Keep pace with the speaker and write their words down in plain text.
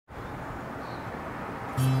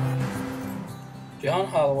Jon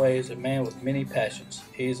Holloway is a man with many passions.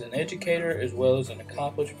 He is an educator as well as an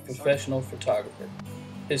accomplished professional photographer.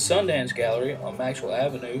 His Sundance Gallery on Maxwell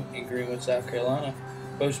Avenue in Greenwood, South Carolina,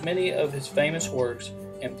 boasts many of his famous works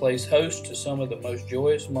and plays host to some of the most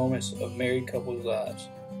joyous moments of married couples' lives.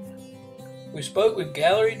 We spoke with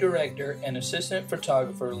gallery director and assistant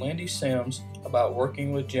photographer Lindy Sims about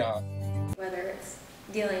working with Jon. Whether it's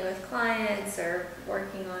dealing with clients or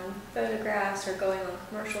working on photographs or going on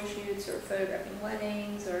commercial shoots or photographing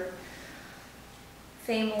weddings or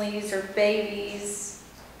families or babies,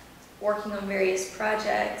 working on various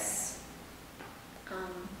projects.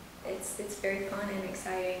 It's very fun and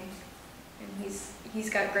exciting, and he's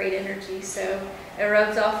got great energy, so it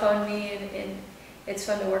rubs off on me, and it's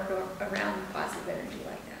fun to work around positive energy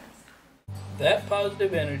like that. That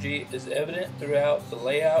positive energy is evident throughout the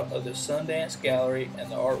layout of the Sundance Gallery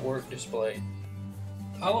and the artwork displayed.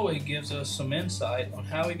 Holloway gives us some insight on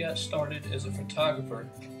how he got started as a photographer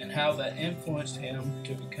and how that influenced him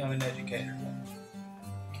to become an educator.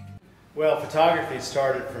 Well, photography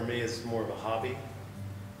started for me as more of a hobby.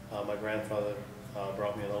 My grandfather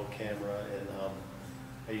brought me an old camera, and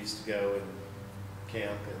I used to go and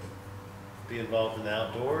camp and be involved in the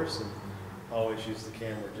outdoors, and always use the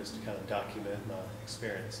camera just to kind of document my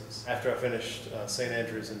experiences. After I finished St.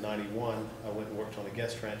 Andrews in '91, I went and worked on a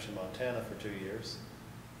guest ranch in Montana for 2 years.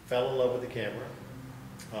 Fell in love with the camera.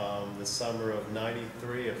 The summer of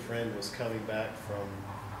 '93, a friend was coming back from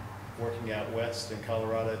working out west in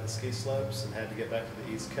Colorado at the ski slopes and had to get back to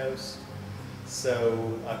the East Coast.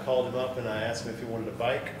 So I called him up and I asked him if he wanted to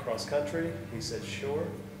bike across country. He said sure.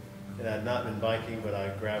 And I had not been biking, but I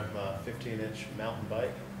grabbed my 15-inch mountain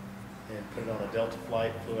bike and put it on a Delta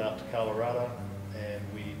flight, flew out to Colorado, and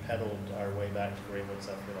we pedaled our way back to Greenwood,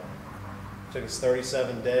 South Carolina. It took us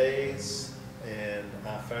 37 days, and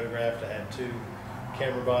I photographed. I had 2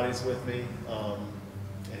 camera bodies with me,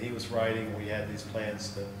 and he was writing. We had these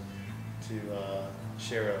plans to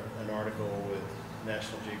share an article with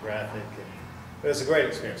National Geographic, and it was a great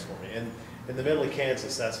experience for me. And in the middle of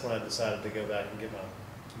Kansas, that's when I decided to go back and get my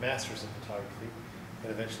master's in photography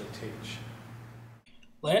and eventually teach.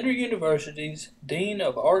 Lander University's Dean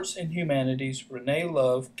of Arts and Humanities, Renee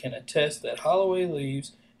Love, can attest that Holloway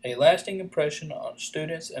leaves a lasting impression on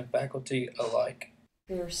students and faculty alike.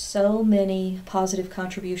 There are so many positive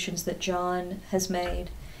contributions that Jon has made.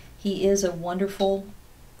 He is a wonderful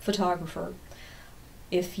photographer.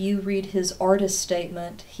 If you read his artist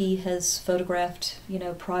statement, he has photographed,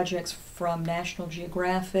 projects from National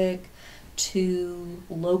Geographic to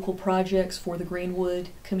local projects for the Greenwood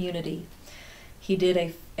community. He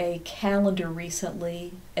did a calendar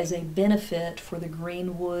recently as a benefit for the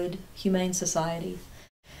Greenwood Humane Society.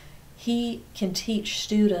 He can teach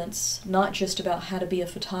students not just about how to be a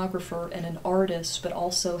photographer and an artist, but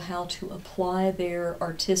also how to apply their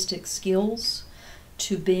artistic skills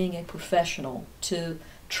to being a professional, to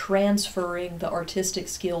transferring the artistic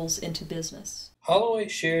skills into business. Holloway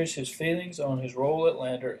shares his feelings on his role at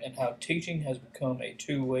Lander and how teaching has become a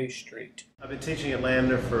two-way street. I've been teaching at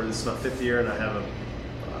Lander for, this is my 5th year, and I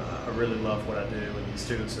really love what I do, and the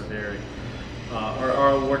students are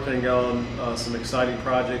are working on some exciting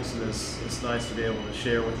projects, and it's nice to be able to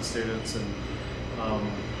share with the students and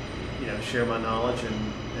share my knowledge,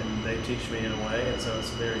 and they teach me in a way, and so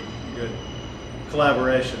it's a very good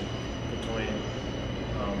collaboration between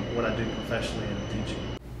what I do professionally and teaching.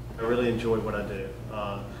 I really enjoy what I do.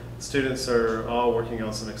 Students are all working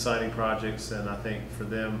on some exciting projects, and I think for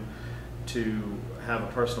them to have a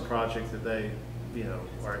personal project that they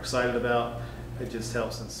are excited about, it just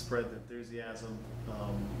helps them spread the enthusiasm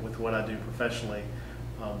with what I do professionally.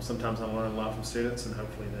 Sometimes I learn a lot from students, and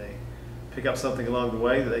hopefully they pick up something along the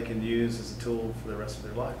way that they can use as a tool for the rest of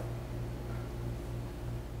their life.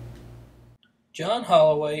 Jon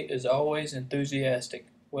Holloway is always enthusiastic,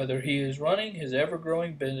 whether he is running his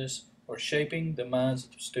ever-growing business or shaping the minds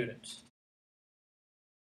of students.